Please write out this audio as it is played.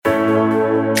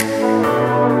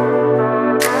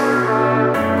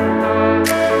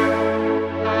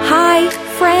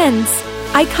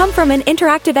I come from an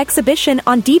interactive exhibition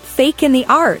on deep fake in the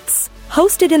arts,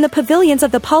 hosted in the pavilions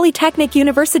of the Polytechnic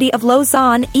University of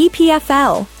Lausanne,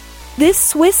 EPFL. This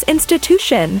Swiss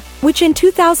institution, which in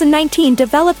 2019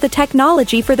 developed the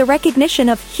technology for the recognition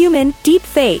of human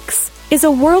deepfakes, is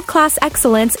a world-class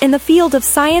excellence in the field of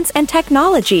science and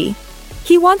technology.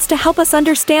 He wants to help us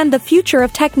understand the future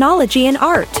of technology in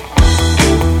art.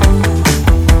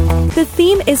 The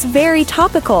theme is very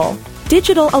topical.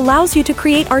 Digital allows you to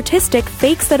create artistic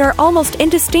fakes that are almost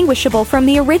indistinguishable from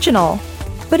the original.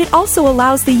 But it also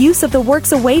allows the use of the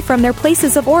works away from their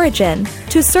places of origin,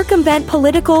 to circumvent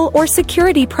political or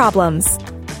security problems.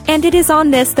 And it is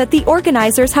on this that the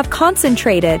organizers have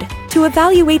concentrated, to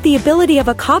evaluate the ability of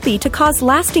a copy to cause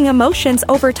lasting emotions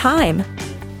over time.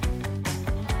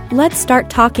 Let's start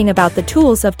talking about the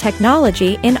tools of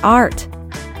technology in art.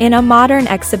 In a modern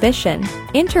exhibition,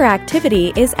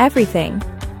 interactivity is everything.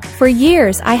 For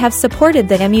years I have supported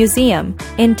the museum,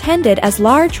 intended as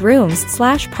large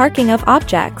rooms/parking of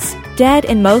objects, dead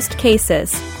in most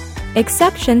cases.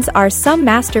 Exceptions are some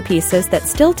masterpieces that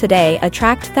still today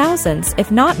attract thousands if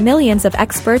not millions of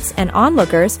experts and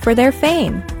onlookers for their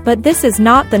fame, but this is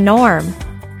not the norm.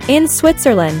 In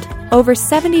Switzerland, over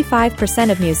 75%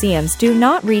 of museums do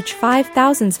not reach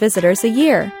 5,000 visitors a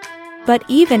year. But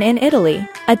even in Italy,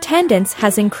 attendance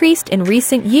has increased in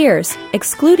recent years,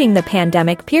 excluding the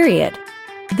pandemic period.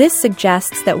 This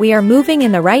suggests that we are moving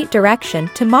in the right direction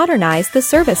to modernize the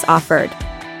service offered.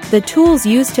 The tools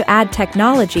used to add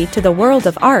technology to the world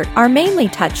of art are mainly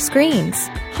touch screens,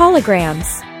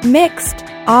 holograms, mixed,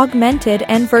 augmented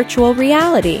and virtual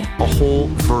reality. A whole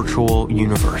virtual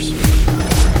universe.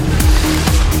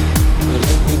 Let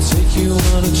me take you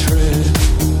on a trip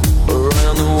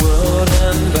around the world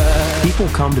and back. People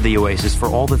come to the Oasis for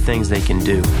all the things they can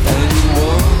do. And you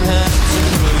won't have to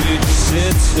move, just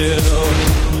sit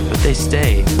still. But they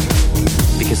stay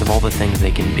because of all the things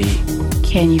they can be.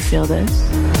 Can you feel this?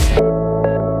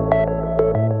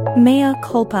 Mea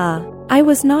culpa. I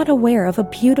was not aware of a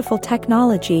beautiful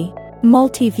technology,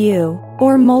 multi-view,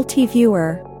 or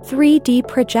multi-viewer, 3D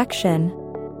projection.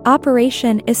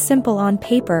 Operation is simple on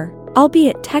paper,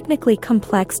 albeit technically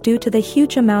complex due to the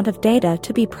huge amount of data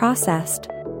to be processed.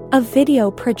 A video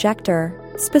projector,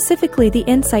 specifically the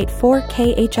Insight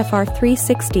 4K HFR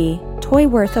 360, toy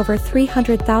worth over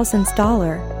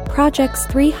 $300,000, projects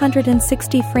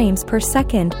 360 frames per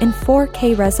second in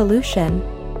 4K resolution.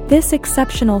 This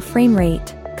exceptional frame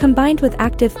rate, combined with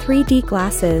active 3D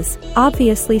glasses,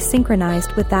 obviously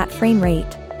synchronized with that frame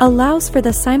rate, allows for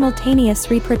the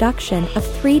simultaneous reproduction of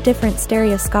 3 different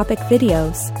stereoscopic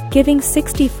videos, giving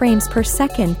 60 frames per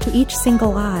second to each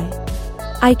single eye.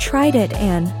 I tried it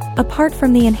and, apart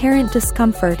from the inherent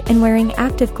discomfort in wearing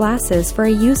active glasses for a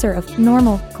user of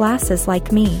normal glasses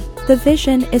like me, the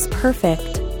vision is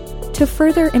perfect. To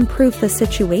further improve the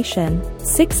situation,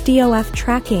 6DOF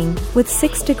tracking, with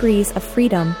 6 degrees of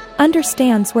freedom,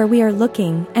 understands where we are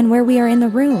looking and where we are in the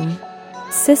room.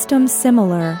 Systems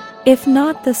similar, if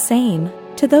not the same,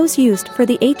 to those used for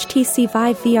the HTC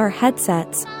Vive VR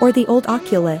headsets or the old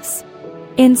Oculus.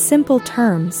 In simple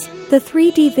terms, the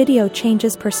 3D video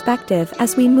changes perspective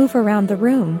as we move around the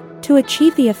room, to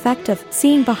achieve the effect of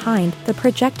seeing behind the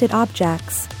projected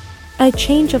objects. A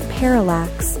change of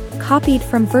parallax, copied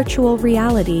from virtual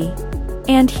reality.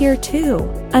 And here too,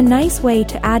 a nice way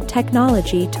to add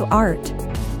technology to art.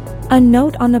 A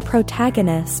note on the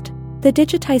protagonist. The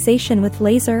digitization with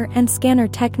laser and scanner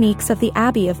techniques of the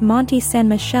Abbey of Monte San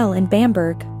Michele in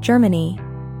Bamberg, Germany.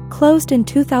 Closed in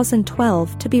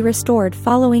 2012 to be restored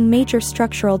following major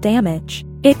structural damage,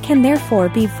 it can therefore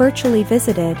be virtually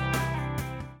visited.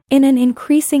 In an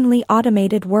increasingly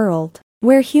automated world,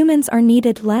 where humans are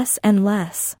needed less and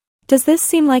less, does this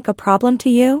seem like a problem to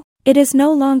you? It is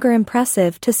no longer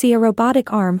impressive to see a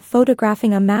robotic arm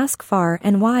photographing a mask far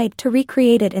and wide to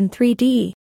recreate it in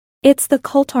 3D. It's the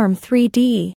Cultarm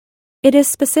 3D. It is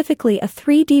specifically a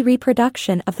 3D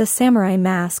reproduction of the samurai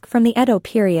mask from the Edo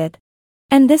period.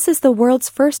 And this is the world's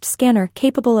first scanner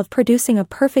capable of producing a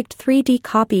perfect 3D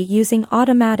copy using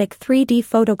automatic 3D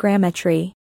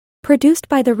photogrammetry. Produced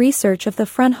by the research of the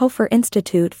Fraunhofer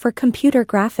Institute for Computer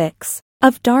Graphics,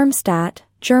 of Darmstadt,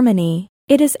 Germany,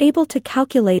 it is able to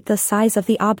calculate the size of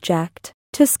the object,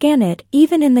 to scan it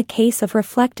even in the case of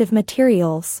reflective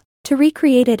materials, to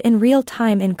recreate it in real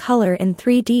time in color in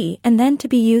 3D and then to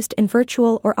be used in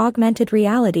virtual or augmented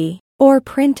reality, or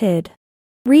printed.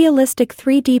 Realistic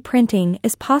 3D printing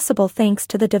is possible thanks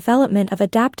to the development of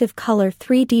adaptive color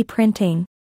 3D printing.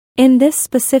 In this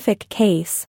specific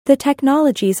case, the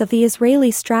technologies of the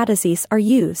Israeli Stratasys are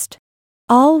used,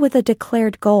 all with a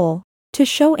declared goal: to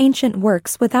show ancient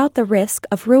works without the risk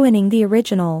of ruining the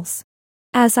originals.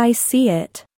 As I see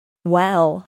it.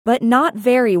 Well, but not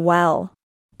very well.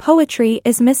 Poetry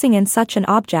is missing in such an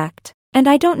object, and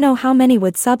I don't know how many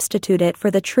would substitute it for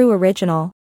the true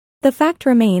original. The fact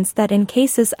remains that in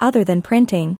cases other than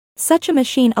printing, such a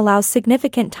machine allows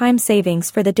significant time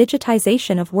savings for the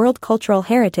digitization of world cultural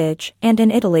heritage, and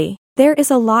in Italy, there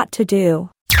is a lot to do.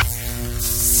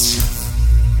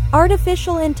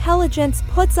 Artificial intelligence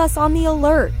puts us on the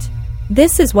alert.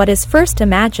 This is what is first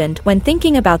imagined when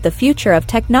thinking about the future of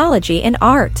technology in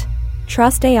art.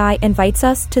 Trust AI invites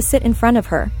us to sit in front of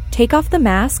her, take off the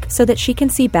mask so that she can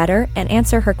see better and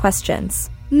answer her questions.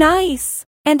 Nice!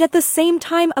 And at the same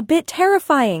time a bit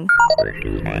terrifying.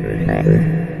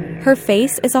 Her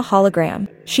face is a hologram.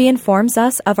 She informs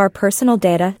us of our personal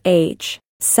data, age,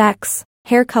 sex,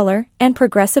 hair color, and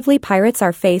progressively pirates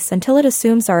our face until it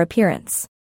assumes our appearance.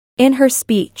 In her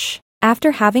speech,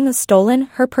 after having stolen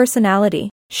her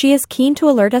personality, she is keen to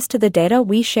alert us to the data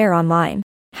we share online,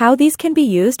 how these can be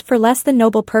used for less than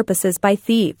noble purposes by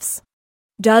thieves.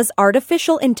 Does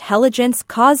artificial intelligence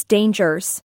cause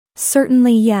dangers?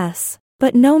 Certainly yes,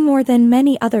 but no more than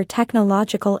many other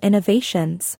technological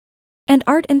innovations. And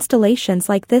art installations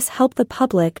like this help the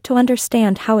public to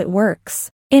understand how it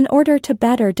works, in order to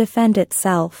better defend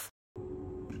itself.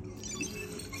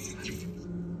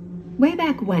 Way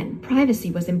back when, privacy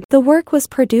was important. The work was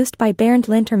produced by Bernd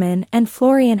Linterman and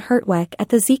Florian Hertweg at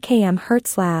the ZKM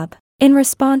Hertz Lab, in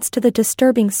response to the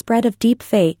disturbing spread of deep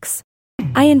fakes.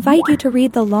 I invite you to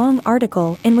read the long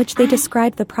article in which they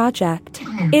describe the project.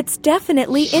 It's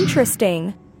definitely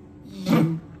interesting.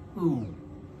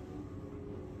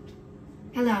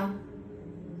 Hello.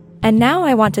 And now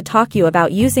I want to talk you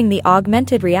about using the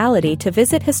augmented reality to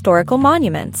visit historical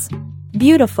monuments.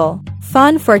 Beautiful,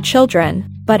 fun for children,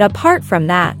 but apart from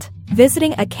that,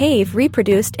 visiting a cave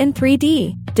reproduced in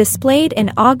 3D, displayed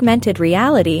in augmented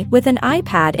reality with an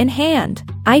iPad in hand,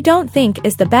 I don't think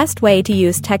is the best way to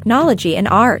use technology in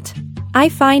art. I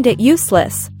find it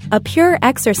useless, a pure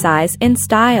exercise in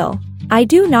style. I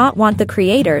do not want the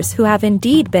creators who have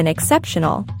indeed been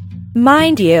exceptional.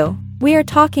 Mind you, we are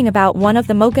talking about one of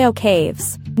the Mogao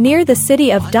caves, near the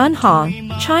city of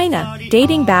Dunhuang, China,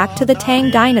 dating back to the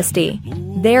Tang Dynasty.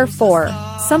 Therefore,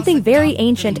 something very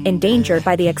ancient endangered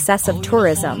by the excessive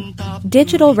tourism.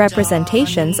 Digital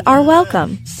representations are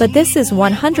welcome, but this is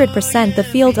 100% the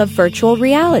field of virtual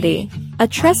reality. A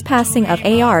trespassing of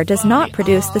AR does not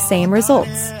produce the same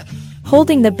results.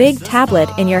 Holding the big tablet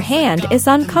in your hand is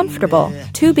uncomfortable,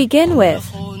 to begin with.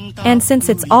 And since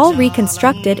it's all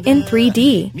reconstructed in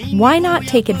 3D, why not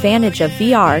take advantage of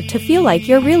VR to feel like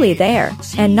you're really there,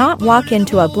 and not walk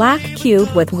into a black cube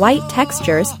with white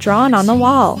textures drawn on the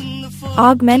wall?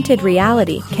 Augmented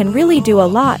reality can really do a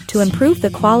lot to improve the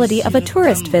quality of a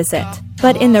tourist visit.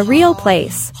 But in the real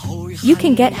place, you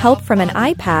can get help from an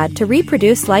iPad to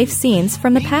reproduce life scenes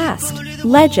from the past,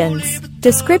 legends,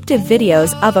 descriptive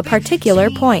videos of a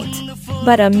particular point.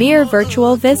 But a mere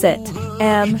virtual visit.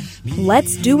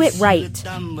 Let's do it right.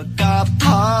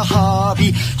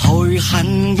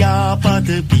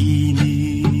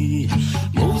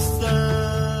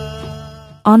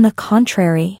 On the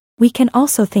contrary, we can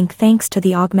also think thanks to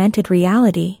the augmented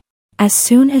reality. As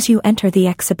soon as you enter the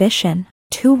exhibition,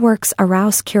 two works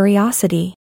arouse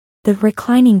curiosity. The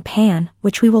reclining pan,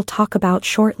 which we will talk about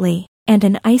shortly, and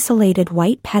an isolated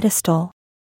white pedestal.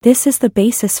 This is the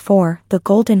basis for The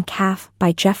Golden Calf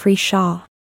by Geoffrey Shaw.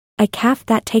 A calf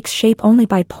that takes shape only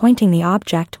by pointing the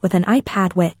object with an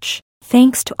iPad which,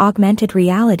 thanks to augmented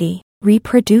reality,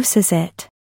 reproduces it.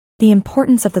 The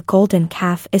importance of the golden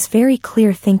calf is very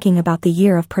clear thinking about the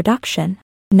year of production,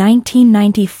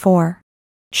 1994.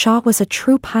 Shaw was a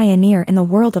true pioneer in the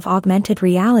world of augmented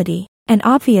reality, and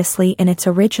obviously in its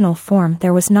original form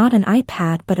there was not an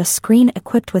iPad but a screen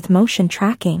equipped with motion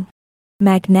tracking.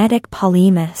 Magnetic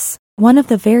Polymus, one of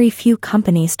the very few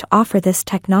companies to offer this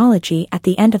technology at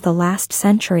the end of the last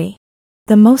century.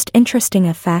 The most interesting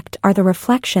effect are the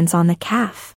reflections on the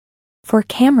calf. For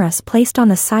cameras placed on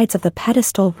the sides of the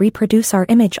pedestal reproduce our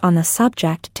image on the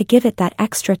subject to give it that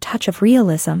extra touch of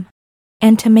realism.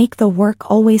 And to make the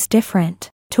work always different,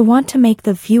 to want to make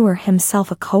the viewer himself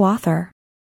a co-author.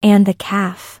 And the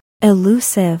calf,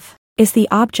 elusive, is the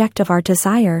object of our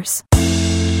desires.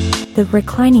 The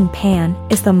reclining pan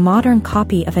is the modern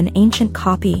copy of an ancient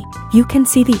copy. You can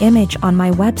see the image on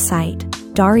my website,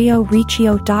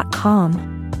 DarioRiccio.com.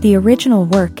 The original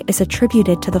work is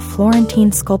attributed to the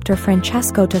Florentine sculptor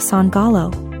Francesco da San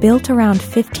Gallo, built around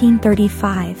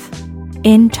 1535.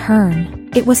 In turn,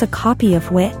 it was a copy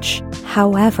of which,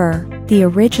 however, the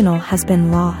original has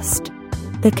been lost.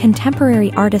 The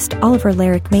contemporary artist Oliver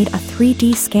Laric made a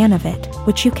 3D scan of it,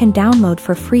 which you can download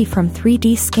for free from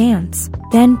 3D Scans,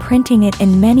 then printing it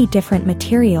in many different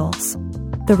materials.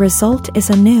 The result is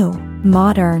a new,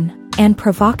 modern, and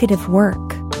provocative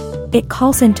work. It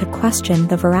calls into question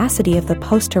the veracity of the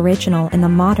post-original in the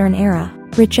modern era,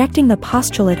 rejecting the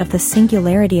postulate of the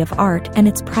singularity of art and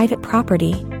its private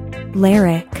property.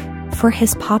 Laric, for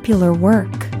his popular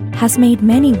work, has made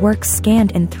many works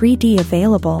scanned in 3D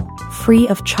available, free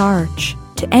of charge,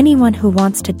 to anyone who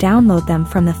wants to download them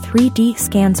from the 3D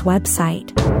Scans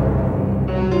website.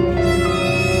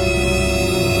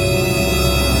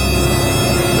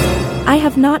 I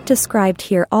have not described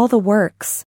here all the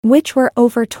works, which were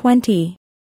over 20.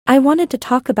 I wanted to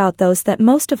talk about those that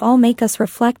most of all make us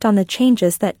reflect on the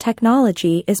changes that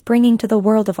technology is bringing to the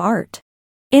world of art.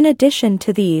 In addition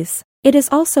to these, it is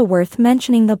also worth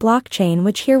mentioning the blockchain,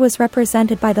 which here was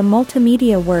represented by the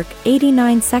multimedia work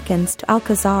 89 Seconds to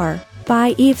Alcazar,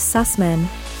 by Yves Sussman.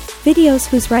 Videos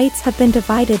whose rights have been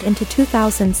divided into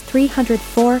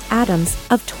 2,304 atoms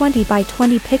of 20 by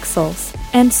 20 pixels,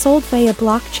 and sold via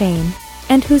blockchain,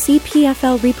 and whose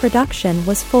EPFL reproduction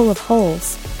was full of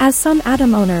holes, as some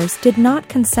atom owners did not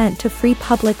consent to free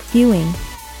public viewing.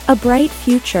 A bright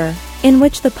future, in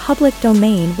which the public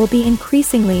domain will be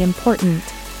increasingly important.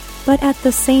 But at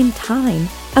the same time,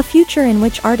 a future in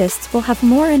which artists will have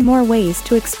more and more ways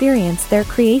to experience their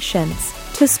creations,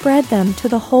 to spread them to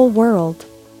the whole world.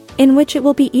 In which it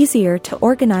will be easier to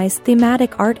organize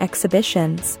thematic art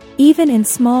exhibitions, even in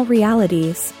small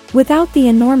realities, without the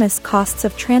enormous costs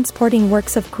of transporting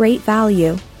works of great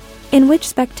value. In which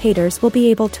spectators will be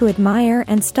able to admire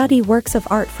and study works of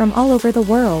art from all over the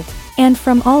world, and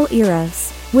from all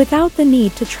eras, without the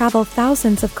need to travel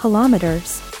thousands of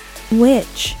kilometers.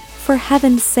 Which, for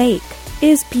heaven's sake,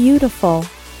 is beautiful,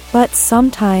 but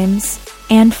sometimes,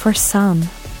 and for some,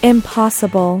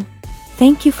 impossible.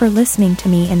 Thank you for listening to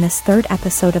me in this third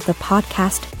episode of the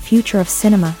podcast Future of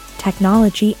Cinema,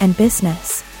 Technology and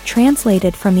Business,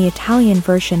 translated from the Italian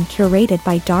version curated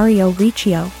by Dario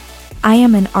Riccio. I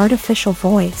am an artificial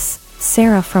voice,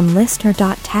 Sarah from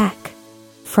Listener.tech.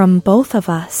 From both of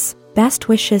us, best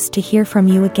wishes to hear from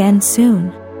you again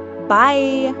soon.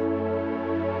 Bye!